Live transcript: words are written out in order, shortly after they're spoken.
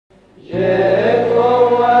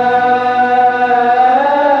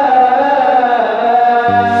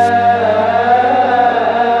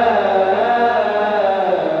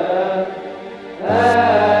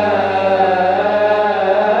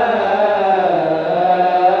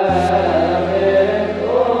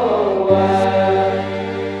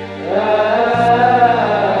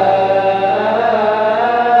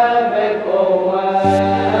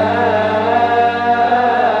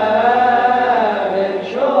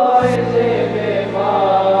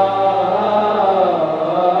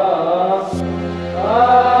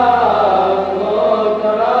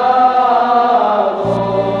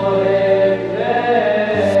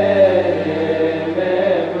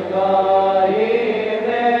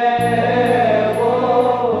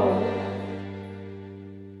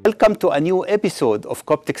Welcome to a new episode of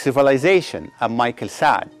Coptic Civilization. I'm Michael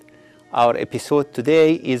Saad. Our episode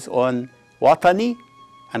today is on Watani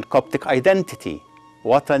and Coptic identity.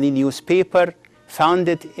 Watani newspaper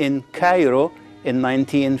founded in Cairo in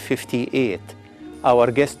 1958.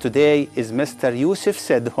 Our guest today is Mr. Youssef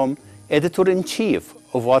Sidhom, editor-in-chief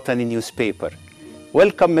of Watani newspaper.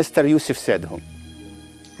 Welcome, Mr. Youssef Sidhom.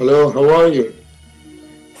 Hello, how are you?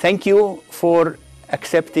 Thank you for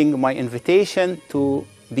accepting my invitation to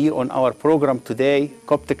be on our program today,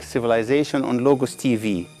 Coptic Civilization on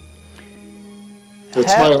LogosTV.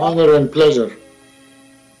 It's my honor and pleasure.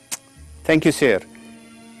 Thank you, sir.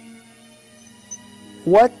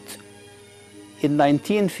 What, in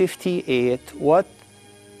 1958, what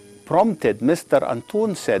prompted Mr.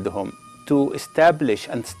 Antoon Sidhom to establish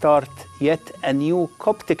and start yet a new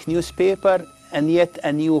Coptic newspaper and yet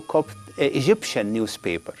a new Egyptian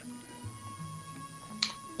newspaper?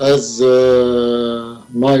 As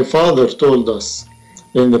my father told us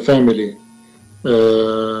in the family,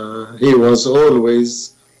 he was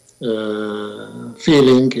always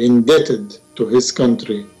feeling indebted to his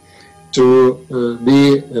country, to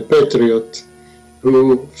be a patriot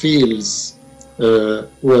who feels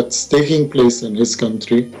what's taking place in his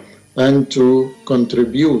country and to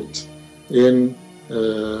contribute in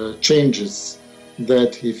changes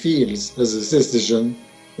that he feels as a citizen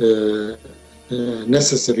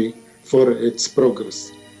necessary for its progress.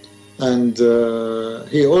 And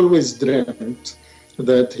he always dreamt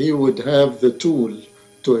that he would have the tool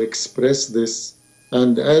to express this.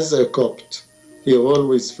 And as a Copt, he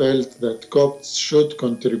always felt that Copts should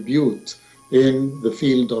contribute in the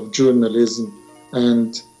field of journalism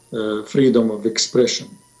and freedom of expression.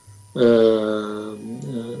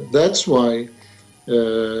 That's why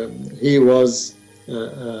he was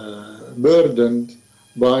burdened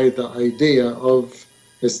by the idea of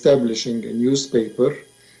establishing a newspaper,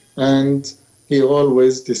 and he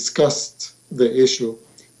always discussed the issue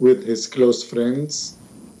with his close friends,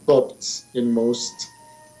 Copts in most,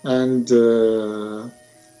 and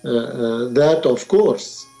that, of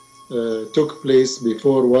course, took place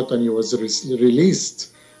before Watani was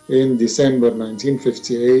released in December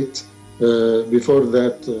 1958, before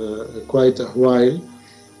that quite a while,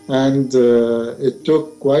 and it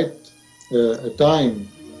took quite a time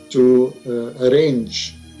to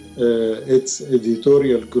arrange its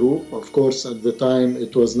editorial group. Of course, at the time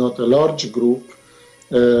it was not a large group,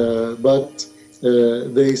 but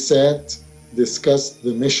they sat, discussed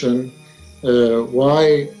the mission,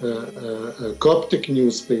 why a Coptic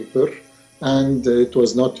newspaper, and it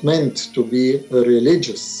was not meant to be a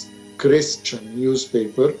religious Christian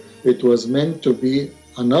newspaper. It was meant to be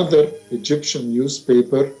another Egyptian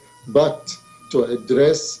newspaper, but to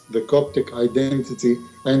address the Coptic identity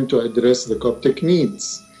and to address the Coptic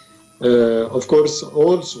needs. Of course,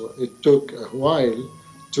 also it took a while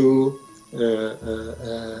to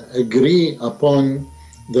agree upon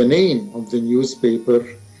the name of the newspaper,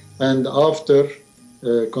 and after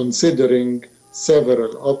considering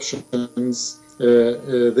several options,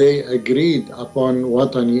 they agreed upon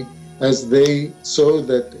Watani, as they saw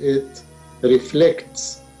that it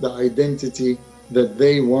reflects the identity that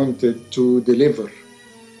they wanted to deliver.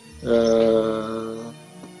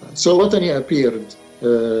 So Watani appeared,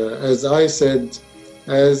 as I said,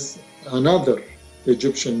 as another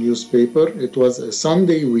Egyptian newspaper. It was a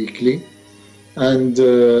Sunday weekly, and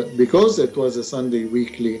because it was a Sunday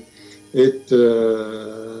weekly, it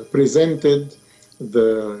presented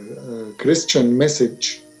the Christian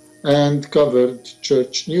message and covered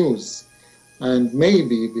church news. And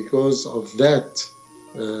maybe because of that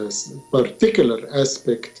particular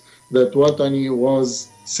aspect, that Watani was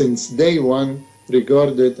since day one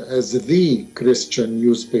regarded as the Christian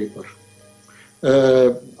newspaper.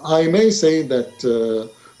 I may say that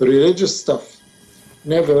religious stuff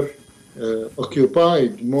never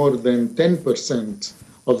occupied more than 10%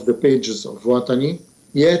 of the pages of Watani,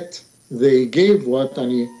 yet they gave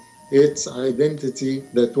Watani its identity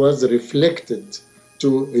that was reflected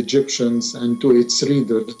to Egyptians and to its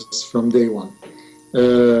readers from day one.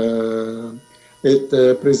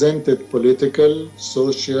 It presented political,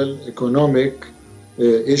 social, economic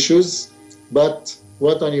issues, but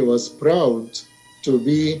Watani was proud to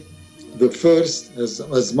be the first,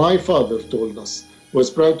 as my father told us, was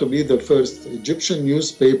proud to be the first Egyptian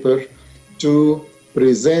newspaper to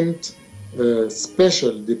present a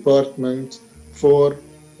special department for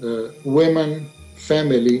women,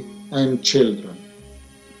 family, and children.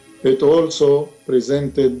 It also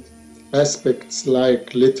presented aspects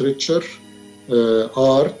like literature,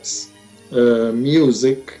 arts,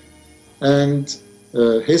 music, and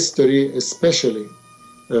history, especially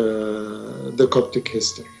the Coptic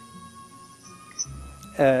history.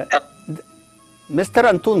 Mr.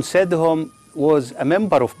 Antoun Sidhom was a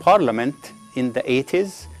member of parliament in the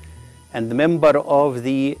 80s and member of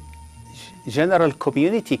the General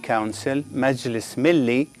Community Council, Majlis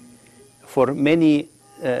Milli, for many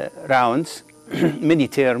rounds, many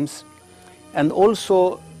terms, and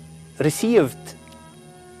also received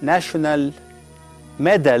national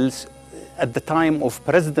medals at the time of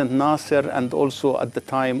President Nasser and also at the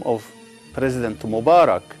time of President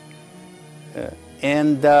Mubarak.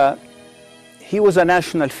 He was a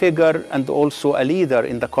national figure and also a leader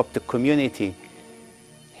in the Coptic community.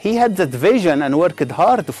 He had that vision and worked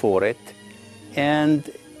hard for it, and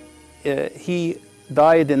he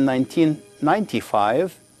died in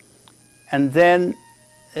 1995. And then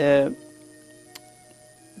there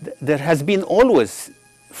has been always,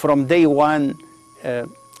 from day one,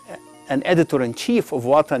 an editor-in-chief of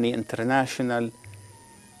Watani International,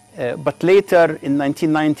 but later in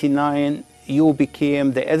 1999, you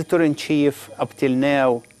became the editor-in-chief up till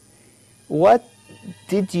now. What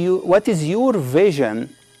is your vision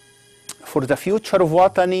for the future of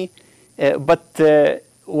Watani?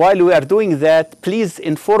 While we are doing that, please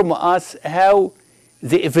inform us how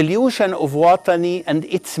the evolution of Watani and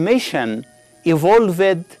its mission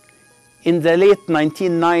evolved in the late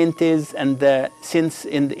 1990s and since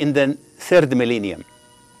in the third millennium.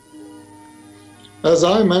 As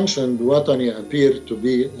I mentioned, Watani appeared to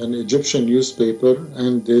be an Egyptian newspaper,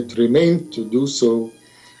 and it remained to do so,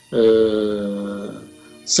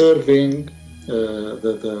 serving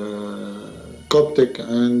the Coptic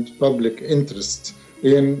and public interest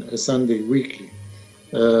in a Sunday weekly.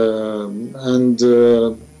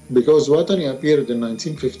 Because Watani appeared in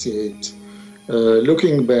 1958,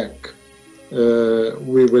 looking back,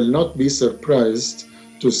 we will not be surprised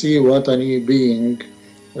to see Watani being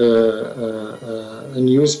a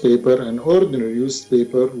newspaper, an ordinary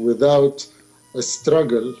newspaper without a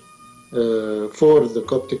struggle for the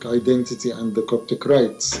Coptic identity and the Coptic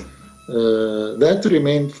rights. That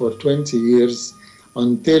remained for 20 years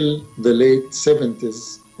until the late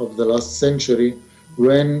 70s of the last century,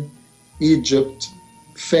 when Egypt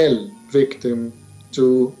fell victim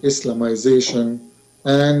to Islamization,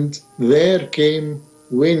 and there came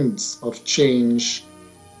winds of change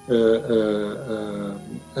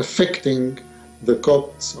affecting the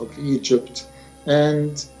Copts of Egypt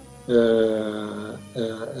and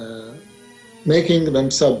making them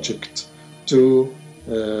subject to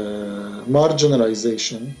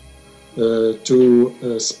marginalization,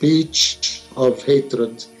 to speech of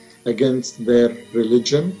hatred against their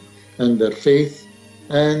religion and their faith,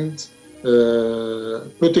 and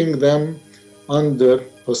putting them under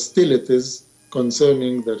hostilities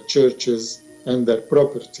concerning their churches and their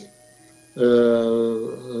property.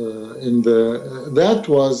 That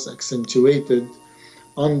was accentuated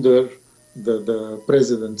under the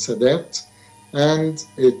President Saad, and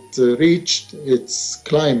it reached its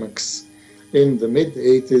climax in the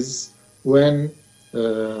mid-80s when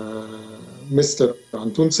Mr.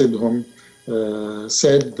 Antoun Sidhom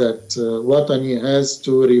said that Watani has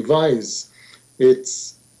to revise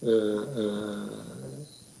its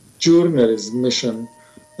journalism mission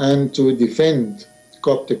and to defend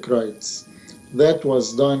Coptic rights. That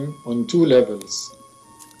was done on two levels,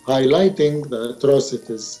 highlighting the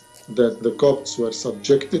atrocities that the Copts were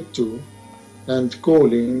subjected to and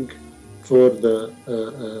calling for the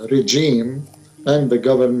regime and the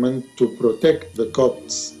government to protect the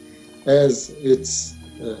Copts as its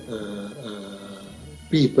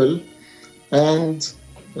people, and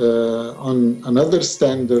on another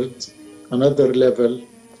standard, another level,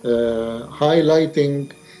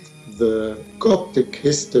 highlighting the Coptic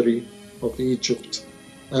history of Egypt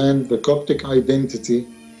and the Coptic identity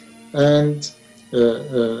and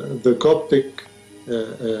the Coptic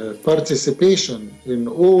participation in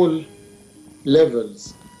all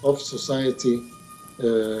levels of society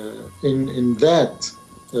in that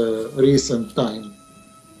recent time.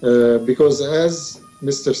 Because as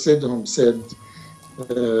Mr. Sidhom said,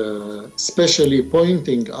 especially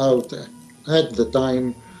pointing out at the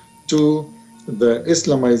time to the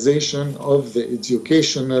Islamization of the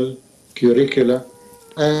educational curricula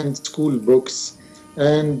and school books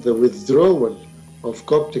and the withdrawal of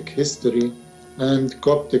Coptic history and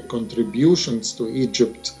Coptic contributions to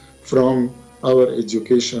Egypt from our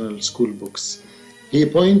educational school books. He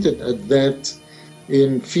pointed at that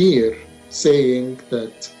in fear, saying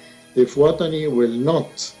that if Watani will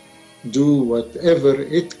not do whatever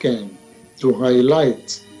it can to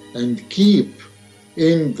highlight and keep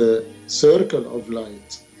in the circle of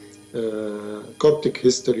light Coptic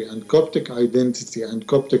history and Coptic identity and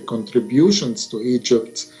Coptic contributions to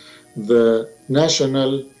Egypt, the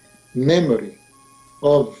national memory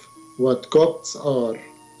of what Copts are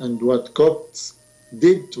and what Copts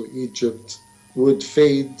did to Egypt would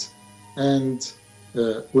fade and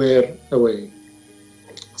wear away.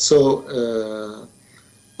 So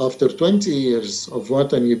after 20 years of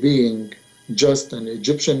Watani being just an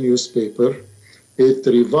Egyptian newspaper, it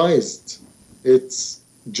revised its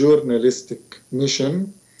journalistic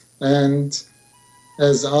mission and,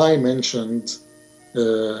 as I mentioned,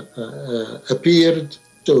 appeared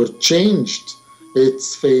or changed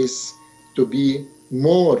its face to be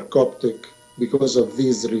more Coptic because of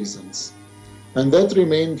these reasons. And that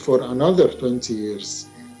remained for another 20 years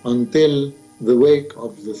until the wake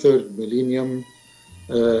of the third millennium,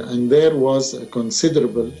 and there was a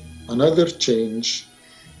considerable another change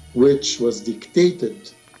which was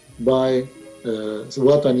dictated by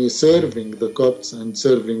Watani serving the Copts and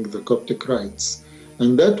serving the Coptic rights.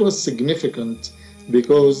 And that was significant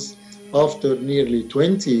because after nearly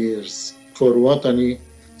 20 years for Watani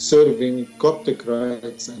serving Coptic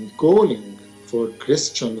rights and calling for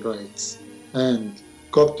Christian rights and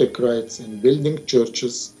Coptic rights in building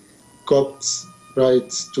churches, Copts'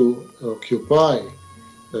 rights to occupy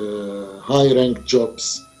high-ranked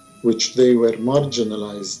jobs which they were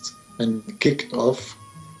marginalized and kicked off,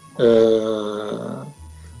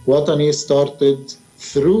 Watani started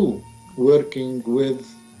through working with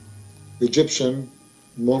Egyptian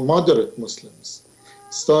more moderate Muslims,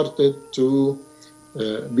 started to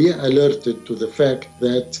be alerted to the fact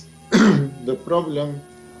that the problem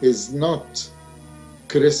is not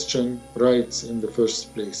Christian rights in the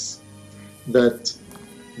first place, that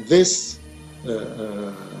this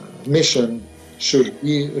mission should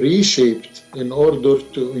be reshaped in order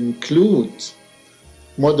to include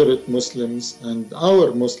moderate Muslims and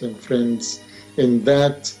our Muslim friends in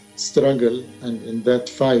that struggle and in that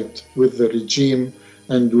fight with the regime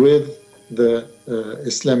and with the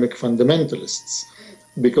Islamic fundamentalists.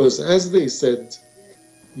 Because as they said,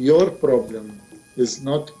 your problem is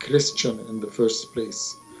not Christian in the first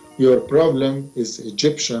place. Your problem is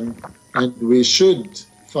Egyptian, and we should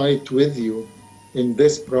fight with you in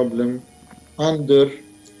this problem under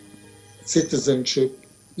citizenship,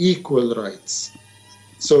 equal rights.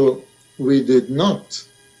 So we did not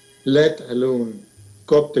let alone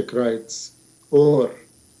Coptic rights or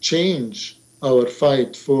change our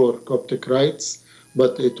fight for Coptic rights,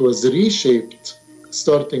 but it was reshaped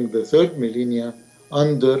starting the third millennia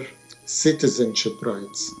under citizenship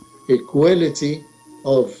rights, equality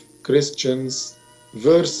of Christians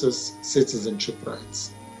versus citizenship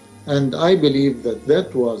rights. And I believe that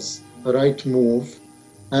that was a right move,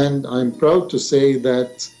 and I'm proud to say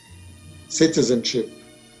that citizenship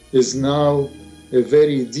is now a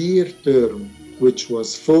very dear term which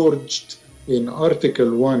was forged in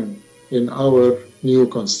Article 1 in our new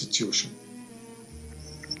constitution.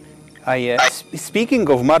 Speaking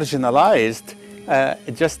of marginalized,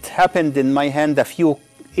 it just happened in my hand a few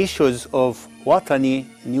issues of Watani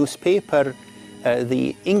newspaper,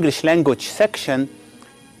 the English language section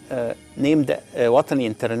named Watani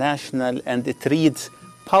International, and it reads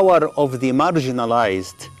Power of the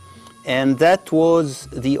Marginalized. And that was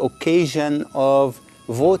the occasion of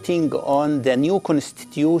voting on the new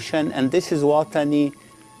constitution, and this is Watani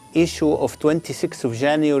issue of 26th of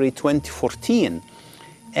January 2014.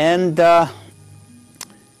 And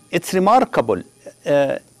it's remarkable.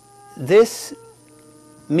 This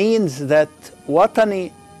means that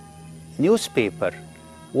Watani newspaper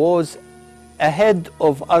was ahead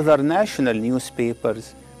of other national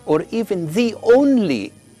newspapers, or even the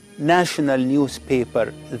only national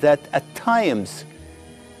newspaper that at times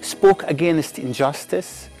spoke against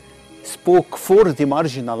injustice, spoke for the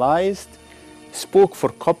marginalized, spoke for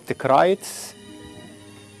Coptic rights,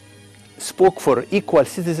 spoke for equal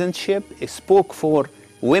citizenship, spoke for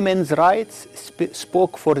women's rights,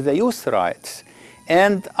 spoke for the youth rights.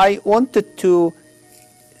 And I wanted to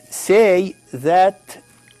say that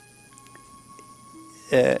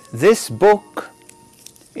this book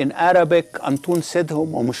in Arabic, Antun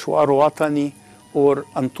Sidhom or Mishwar Watani, or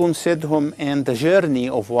Antun Sidhom and the Journey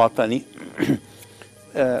of Watani,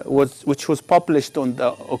 which was published on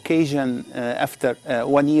the occasion after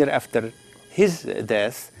 1 year after his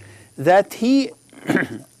death, that he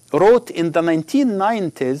wrote in the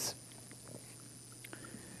 1990s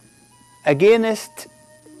against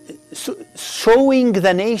showing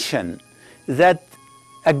the nation that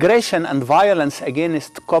aggression and violence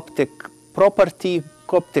against Coptic property,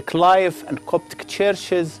 Coptic life, and Coptic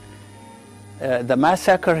churches, the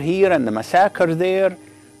massacre here and the massacre there,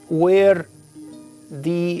 were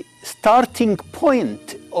the starting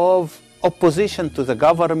point of opposition to the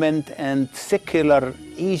government and secular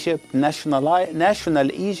Egypt,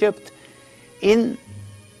 national Egypt, in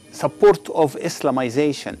support of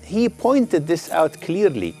Islamization. He pointed this out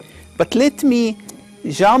clearly. But let me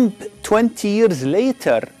jump 20 years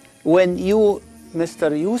later, when you,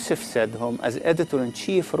 Mr. Youssef Sidhom, as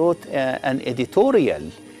editor-in-chief, wrote an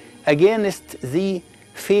editorial against the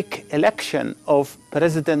fake election of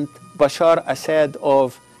President Bashar Assad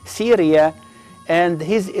of Syria and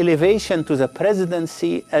his elevation to the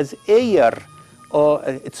presidency as heir, or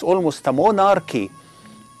it's almost a monarchy,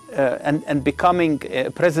 and becoming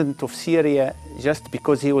president of Syria just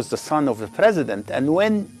because he was the son of the president. And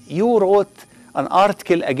when you wrote an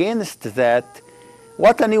article against that,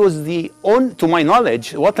 Watani was to my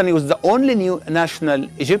knowledge, Watani was the only national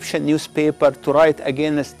Egyptian newspaper to write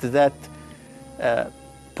against that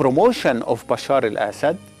promotion of Bashar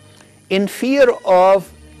al-Assad, in fear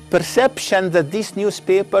of perception that these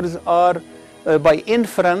newspapers are, by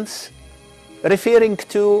inference, referring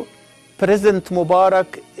to President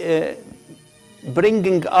Mubarak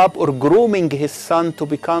bringing up or grooming his son to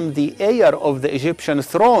become the heir of the Egyptian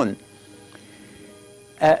throne.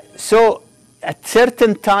 So at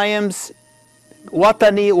certain times,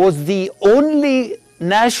 Watani was the only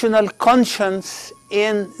national conscience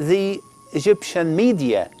in the Egyptian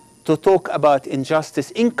media to talk about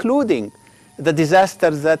injustice, including the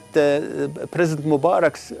disasters that President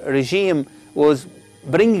Mubarak's regime was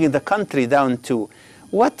bringing the country down to.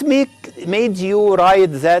 What made you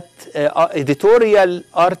write that editorial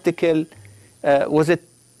article? Was it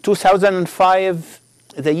 2005,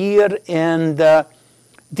 the year, and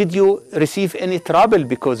did you receive any trouble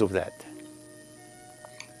because of that?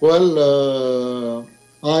 Well,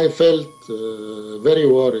 I felt very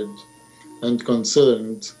worried and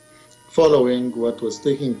concerned following what was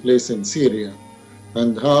taking place in Syria,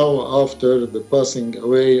 and how after the passing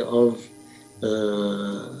away of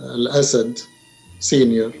al-Assad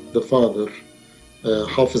Senior, the father,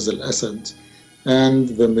 Hafiz al-Assad, and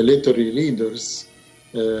the military leaders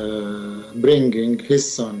bringing his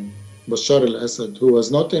son, Bashar al-Assad, who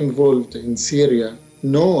was not involved in Syria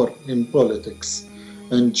nor in politics,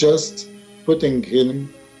 and just putting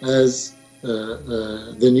him as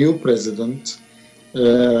the new president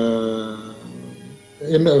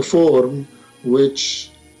in a form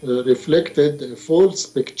which reflected a false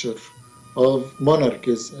picture of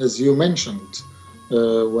monarchies, as you mentioned.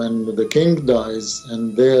 When the king dies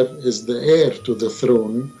and there is the heir to the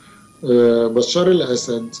throne, Bashar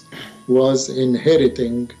al-Assad was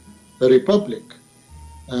inheriting a republic,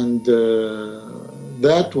 and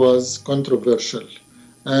that was controversial.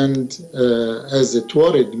 And as it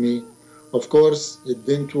worried me, of course, it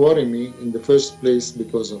didn't worry me in the first place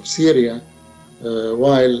because of Syria,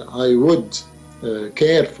 while I would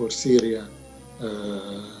care for Syria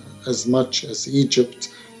as much as Egypt,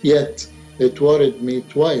 yet it worried me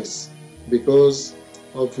twice because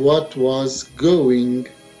of what was going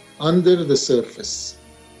under the surface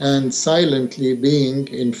and silently being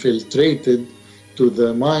infiltrated to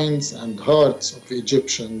the minds and hearts of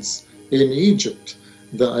Egyptians in Egypt.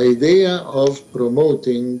 The idea of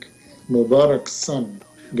promoting Mubarak's son,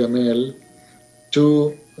 Gamal,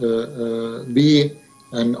 to be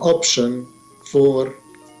an option for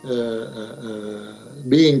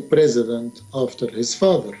being president after his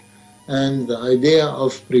father, and the idea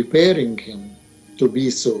of preparing him to be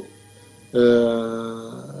so.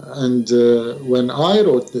 When I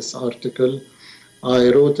wrote this article, I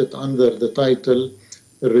wrote it under the title,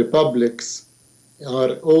 "Republics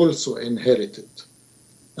are also inherited."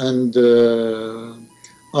 And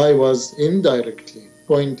I was indirectly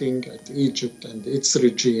pointing at Egypt and its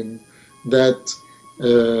regime that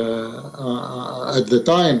at the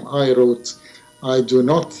time I wrote, I do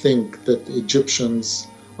not think that Egyptians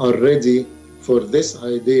are ready for this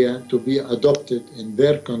idea to be adopted in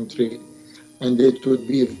their country, and it would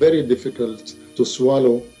be very difficult to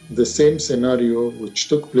swallow the same scenario which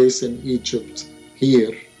took place in Egypt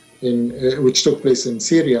here, which took place in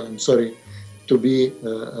Syria, to be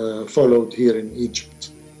followed here in Egypt.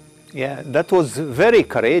 Yeah, that was very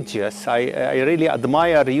courageous. I really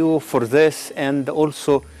admire you for this, and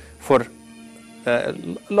also for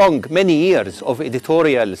many years of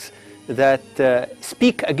editorials that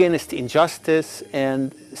speak against injustice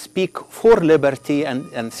and speak for liberty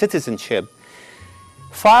and citizenship.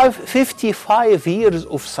 55 years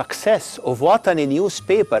of success of Watani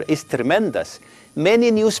newspaper is tremendous.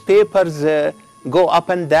 Many newspapers go up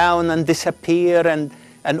and down and disappear,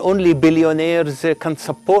 and only billionaires can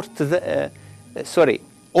support the,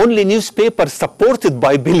 only newspapers supported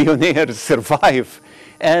by billionaires survive.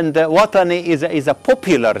 And Watani is a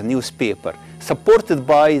popular newspaper, supported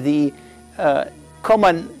by the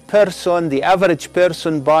common person, the average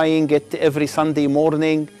person buying it every Sunday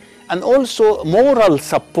morning, and also moral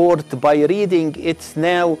support by reading it's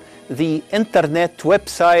now the internet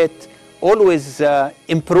website, always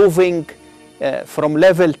improving from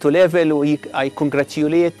level to level. I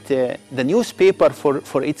congratulate the newspaper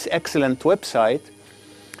for its excellent website.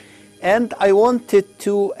 And I wanted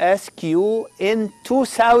to ask you, in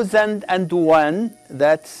 2001,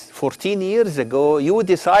 that's 14 years ago, you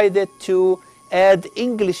decided to add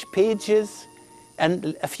English pages,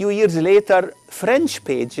 and a few years later, French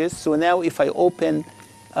pages. So now if I open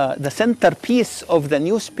the centerpiece of the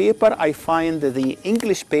newspaper, I find the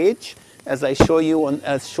English page, as I show you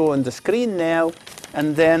as shown on the screen now,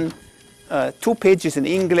 and then 2 pages in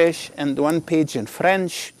English and 1 page in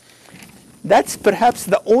French. That's perhaps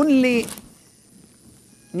the only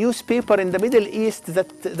newspaper in the Middle East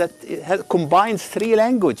that combines 3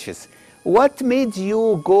 languages. What made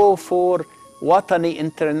you go for Watani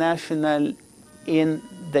International in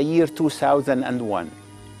the year 2001?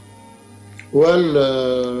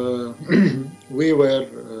 Well, we were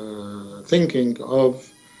thinking of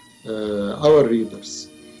our readers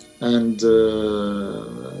and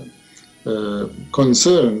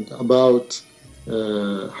concerned about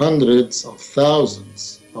hundreds of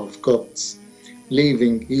thousands of Copts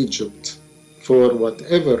leaving Egypt for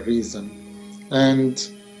whatever reason and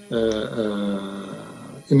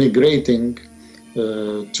immigrating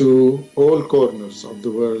to all corners of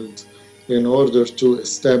the world in order to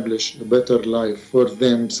establish a better life for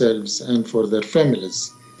themselves and for their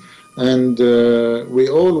families. And we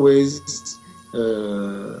always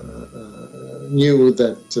knew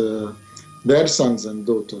that their sons and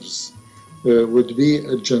daughters would be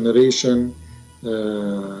a generation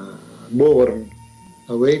born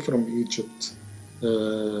away from Egypt.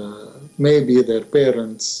 Maybe their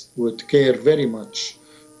parents would care very much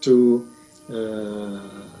to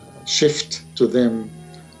shift to them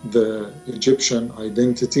the Egyptian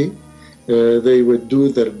identity. They would do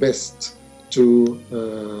their best to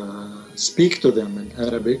speak to them in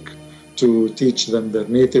Arabic, to teach them their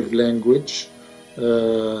native language.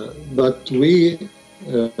 But we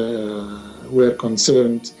were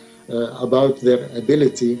concerned about their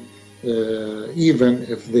ability, even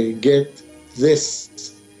if they get this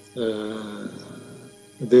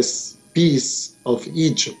piece of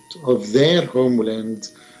Egypt, of their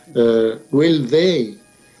homeland, will they,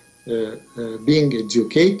 being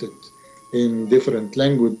educated in different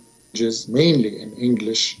languages, mainly in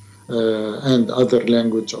English and other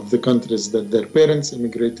language of the countries that their parents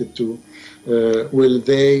immigrated to, will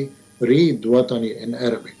they read Watani in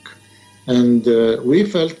Arabic? And we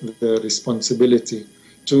felt the responsibility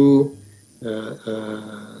to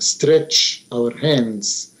stretch our hands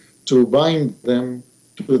to bind them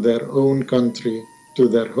to their own country, to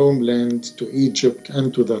their homeland, to Egypt,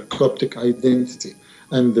 and to their Coptic identity.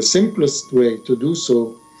 And the simplest way to do so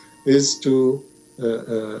is to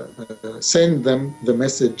send them the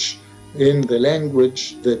message in the language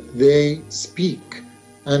that they speak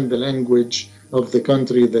and the language of the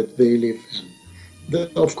country that they live in.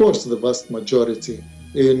 Of course, the vast majority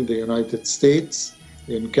in the United States,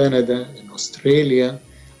 in Canada, in Australia,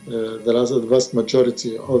 the vast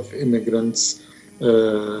majority of immigrants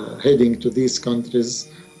heading to these countries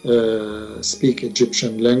speak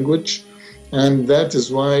Egyptian language. And that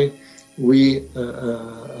is why we,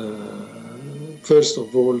 first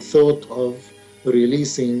of all, thought of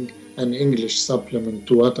releasing an English supplement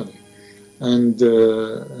to Watani. And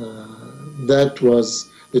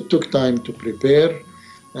it took time to prepare.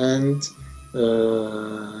 And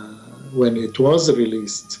when it was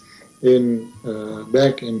released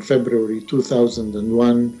back in February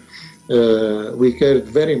 2001, we cared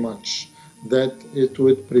very much that it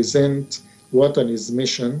would present Watani's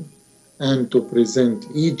mission and to present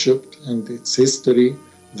Egypt and its history,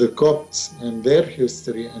 the Copts and their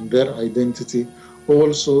history and their identity,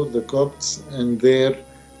 also the Copts and their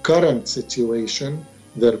current situation,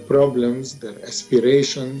 their problems, their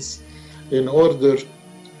aspirations, in order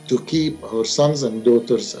to keep our sons and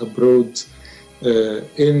daughters abroad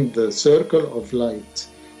in the circle of light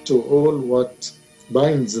to all what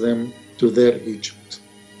binds them to their Egypt.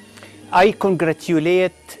 I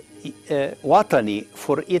congratulate Watani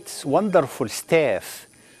for its wonderful staff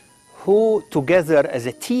who together as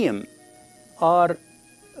a team are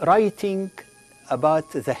writing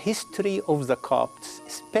about the history of the Copts,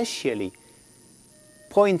 especially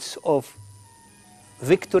points of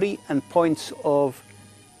victory and points of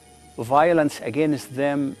violence against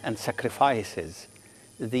them and sacrifices.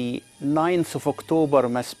 The 9th of October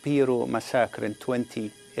Maspero massacre in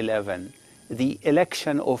 2011, the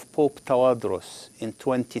election of Pope Tawadros in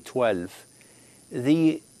 2012,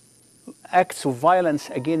 the acts of violence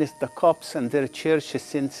against the Copts and their churches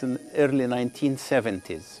since the early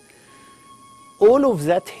 1970s. All of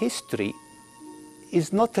that history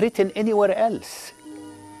is not written anywhere else,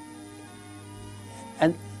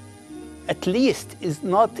 and at least is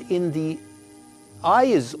not in the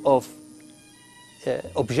eyes of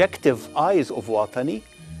objective eyes of Watani,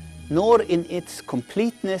 nor in its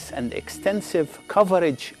completeness and extensive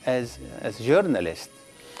coverage as journalists.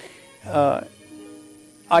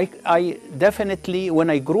 I definitely, when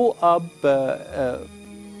I grew up,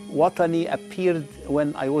 Watani appeared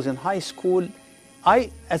when I was in high school.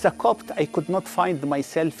 As a Copt, I could not find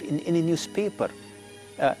myself in any newspaper.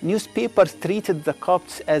 Newspapers treated the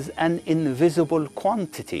Copts as an invisible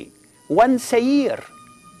quantity, once a year,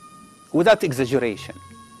 without exaggeration.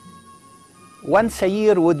 Once a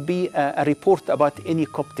year would be a report about any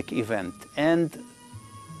Coptic event, and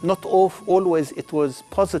not always it was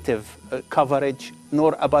positive coverage,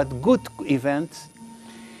 nor about good events.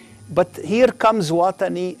 But here comes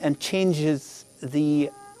Watani and changes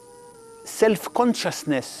the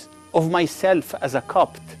self-consciousness of myself as a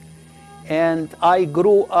Copt. And I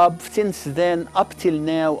grew up, since then up till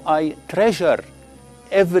now, I treasure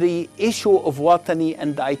every issue of Watani,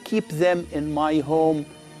 and I keep them in my home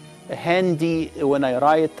handy when I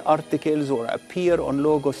write articles or appear on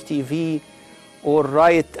LogosTV or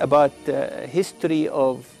write about the history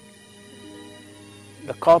of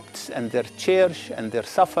the Copts and their church and their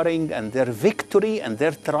suffering and their victory and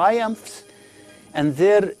their triumphs and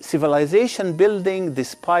their civilization building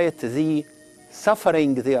despite the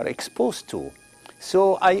suffering they are exposed to.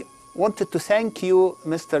 So I wanted to thank you,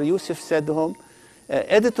 Mr. Youssef Sidhom,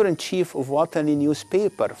 Editor-in-Chief of Watani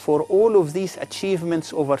newspaper, for all of these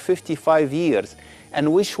achievements over 55 years,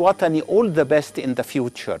 and wish Watani all the best in the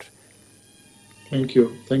future. Thank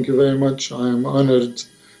you. Thank you very much. I am honored,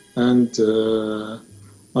 and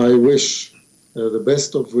I wish the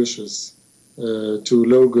best of wishes to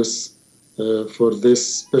Logos for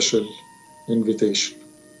this special invitation.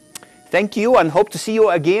 Thank you, and hope to see you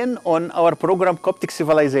again on our program Coptic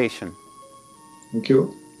Civilization. Thank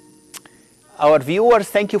you. Our viewers,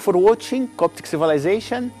 thank you for watching Coptic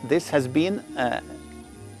Civilization. This has been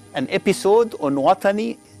an episode on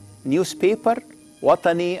Watani newspaper,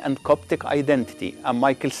 Watani and Coptic identity. I'm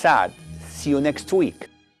Michael Saad. See you next week.